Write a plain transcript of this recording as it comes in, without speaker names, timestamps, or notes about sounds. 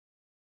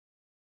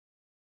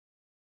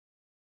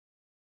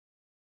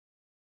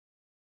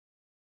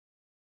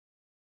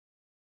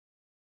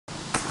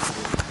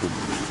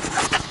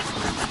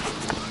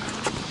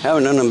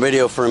Haven't done a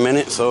video for a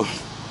minute, so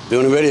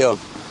doing a video.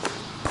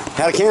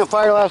 Had a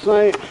campfire last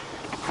night.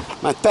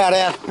 My fat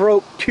ass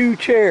broke 2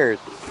 chairs.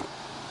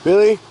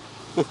 Really?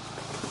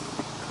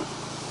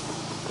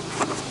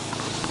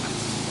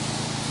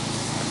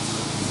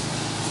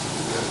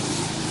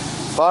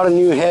 Bought a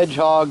new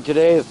hedgehog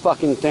today. The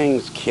fucking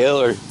thing's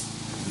killer.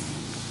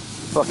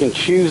 Fucking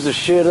chews the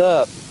shit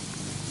up.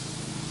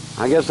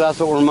 I guess that's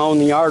what we're mowing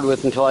the yard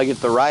with until I get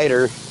the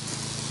rider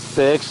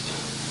fixed.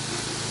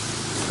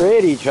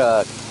 Pretty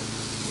truck.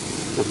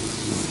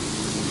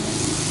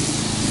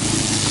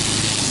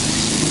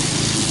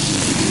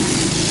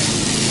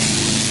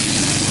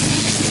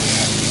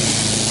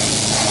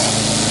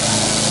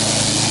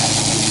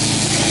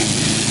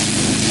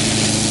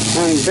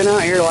 I've been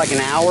out here like an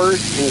hour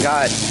and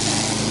got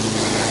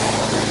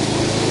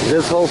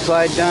this whole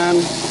side done.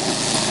 The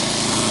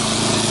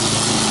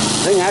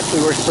thing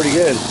actually works pretty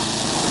good.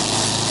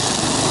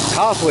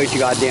 Costs way too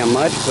goddamn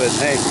much, but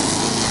hey.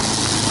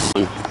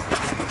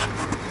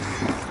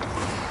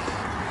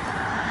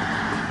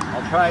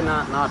 I'll try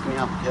not knocking me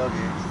off the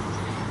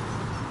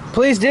tailgate.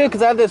 Please do,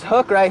 because I have this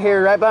hook right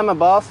here, right by my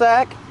ball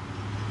sack.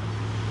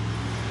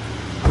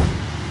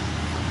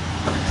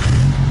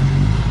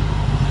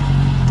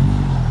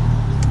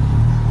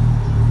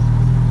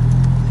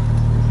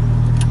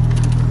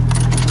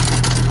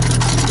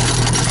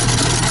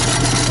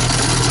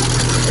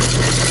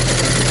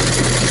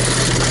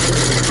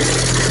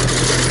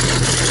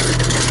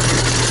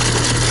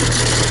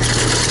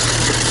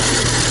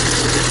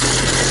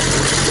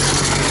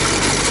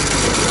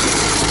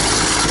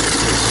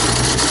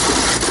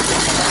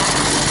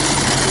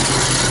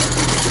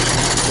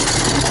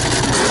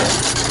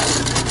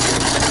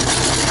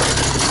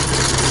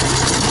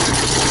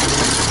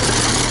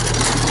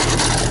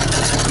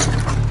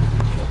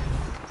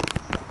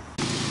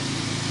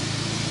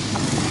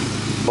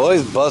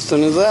 Boy's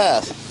busting his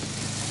ass.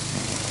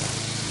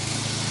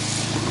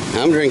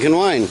 I'm drinking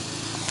wine.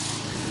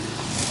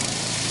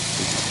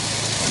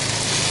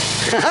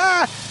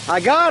 I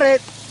got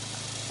it.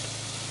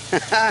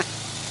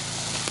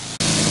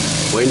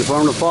 Waiting for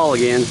him to fall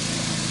again.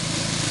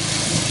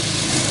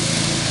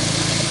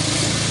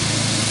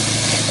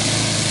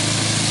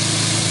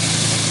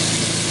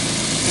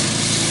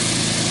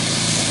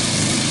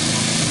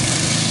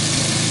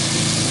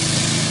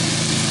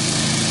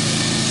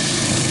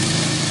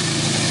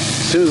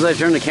 As soon as I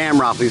turn the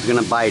camera off, he's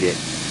gonna bite it.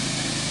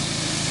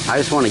 I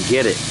just want to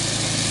get it.